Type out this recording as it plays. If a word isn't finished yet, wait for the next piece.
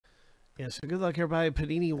Yeah, so good luck, everybody.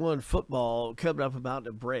 Panini One football coming up about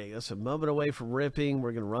to break. That's a moment away from ripping.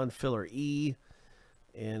 We're going to run filler E.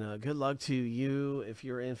 And good luck to you if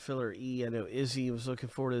you're in filler E. I know Izzy was looking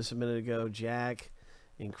forward to this a minute ago. Jack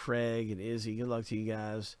and Craig and Izzy, good luck to you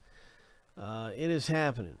guys. It is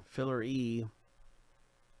happening. Filler E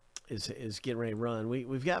is getting ready to run.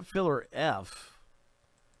 We've got filler F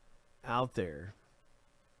out there.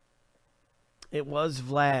 It was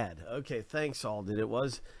Vlad. Okay, thanks, Alden. It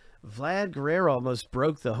was Vlad Guerrero almost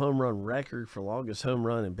broke the home run record for longest home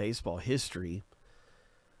run in baseball history.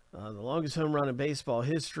 The longest home run in baseball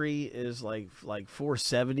history is like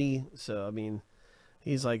 470. So I mean,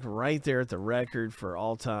 he's like right there at the record for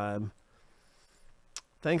all time.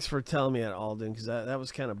 Thanks for telling me that, Alden, because that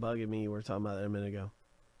was kind of bugging me. We were talking about that a minute ago.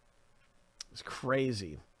 It's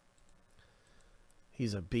crazy.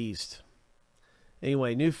 He's a beast.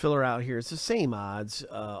 Anyway, new filler out here. It's the same odds.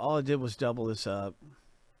 All I did was double this up.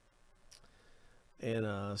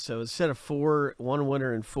 And so instead of 4, 1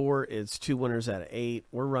 winner and 4, it's 2 winners out of 8.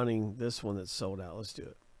 We're running this one that's sold out. Let's do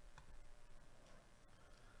it.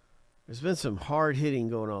 There's been some hard hitting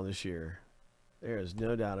going on this year. There is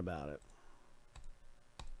no doubt about it.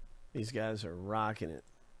 These guys are rocking it.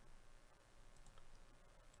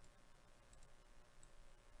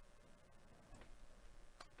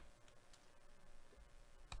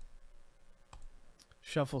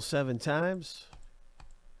 Shuffle 7 times.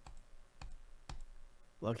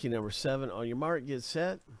 Lucky number 7. On your mark, get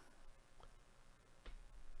set.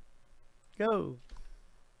 Go.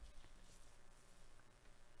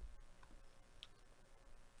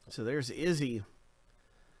 So there's Izzy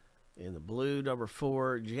in the blue, number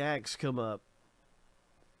 4. Jack's come up.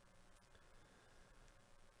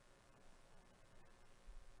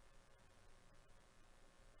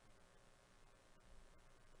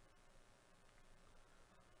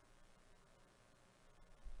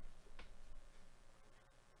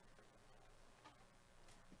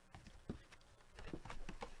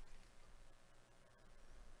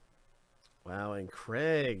 Wow, and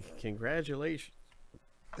Craig, congratulations.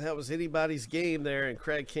 That was anybody's game there, and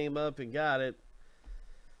Craig came up and got it.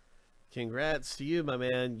 Congrats to you, my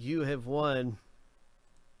man. You have won.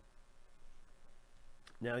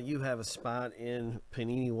 Now you have a spot in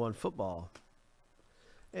Panini One football.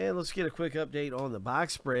 And let's get a quick update on the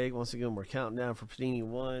box break. Once again, we're counting down for Panini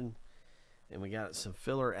One. And we got some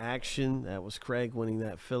filler action. That was Craig winning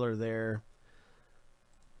that filler there.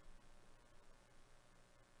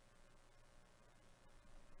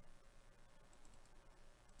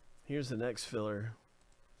 Here's the next filler.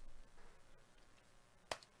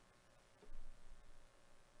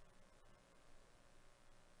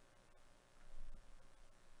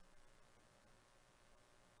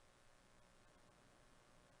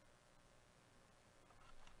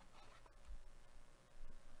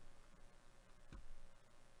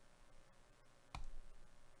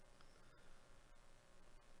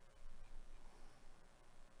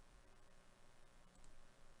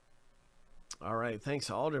 All right,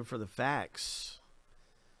 thanks Alden for the facts.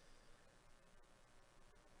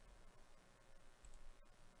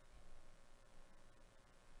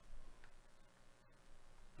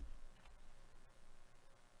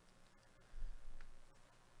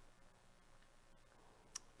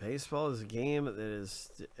 Baseball is a game that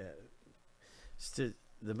is the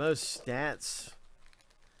most stats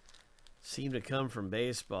seem to come from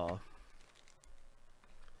baseball.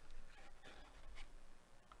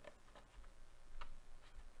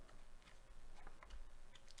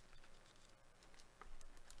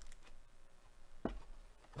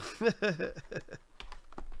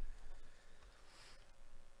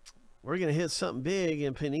 We're going to hit something big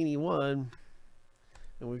in Panini One.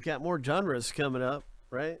 And we've got more genres coming up,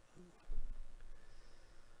 right?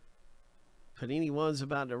 Panini One's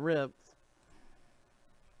about to rip.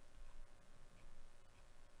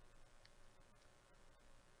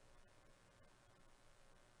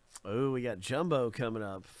 Oh, we got Jumbo coming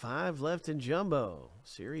up. 5 left in Jumbo.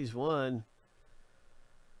 Series 1.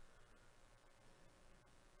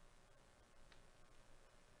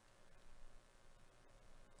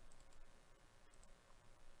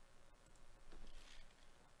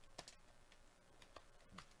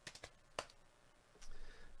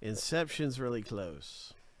 Inception's really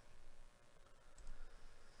close.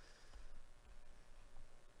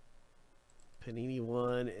 Panini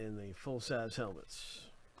One and the full-size helmets.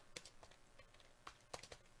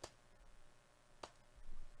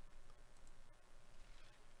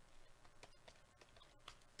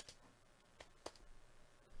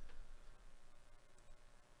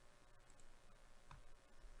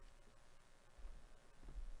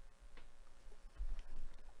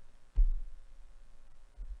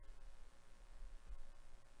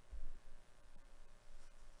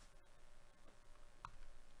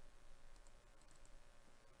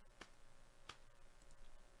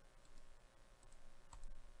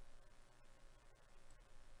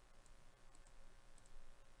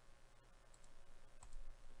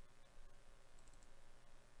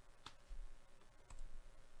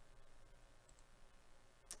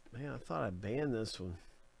 Man, I thought I banned this one.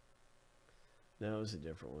 No, it was a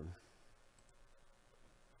different one.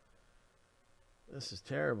 This is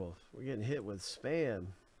terrible. We're getting hit with spam.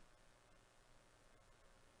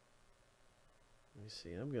 Let me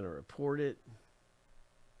see. I'm going to report it.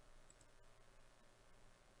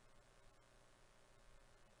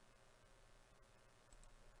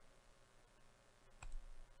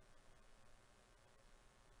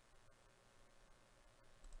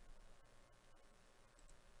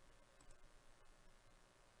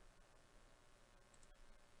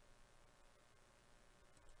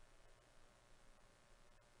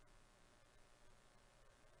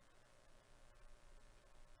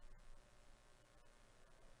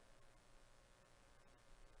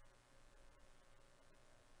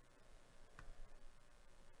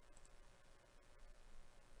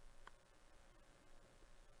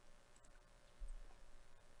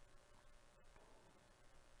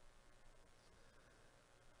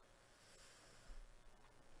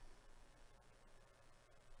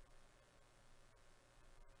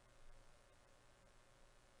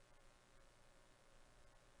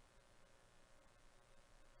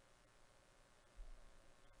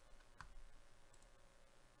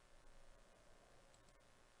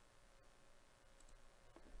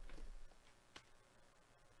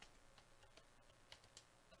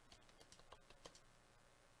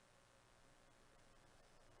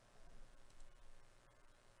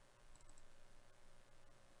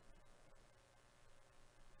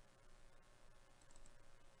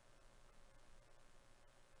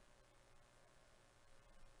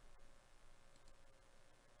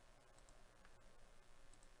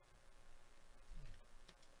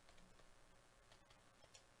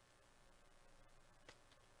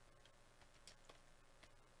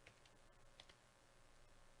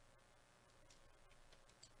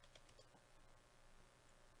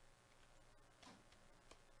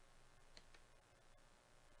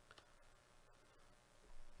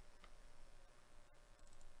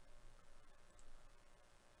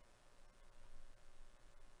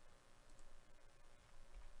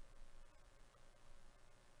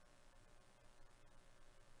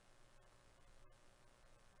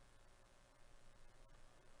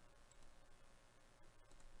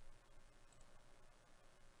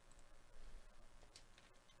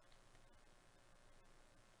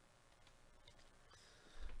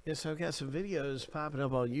 Yes, I've got some videos popping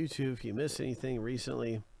up on YouTube. If you missed anything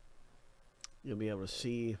recently, you'll be able to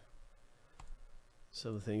see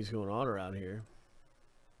some of the things going on around here.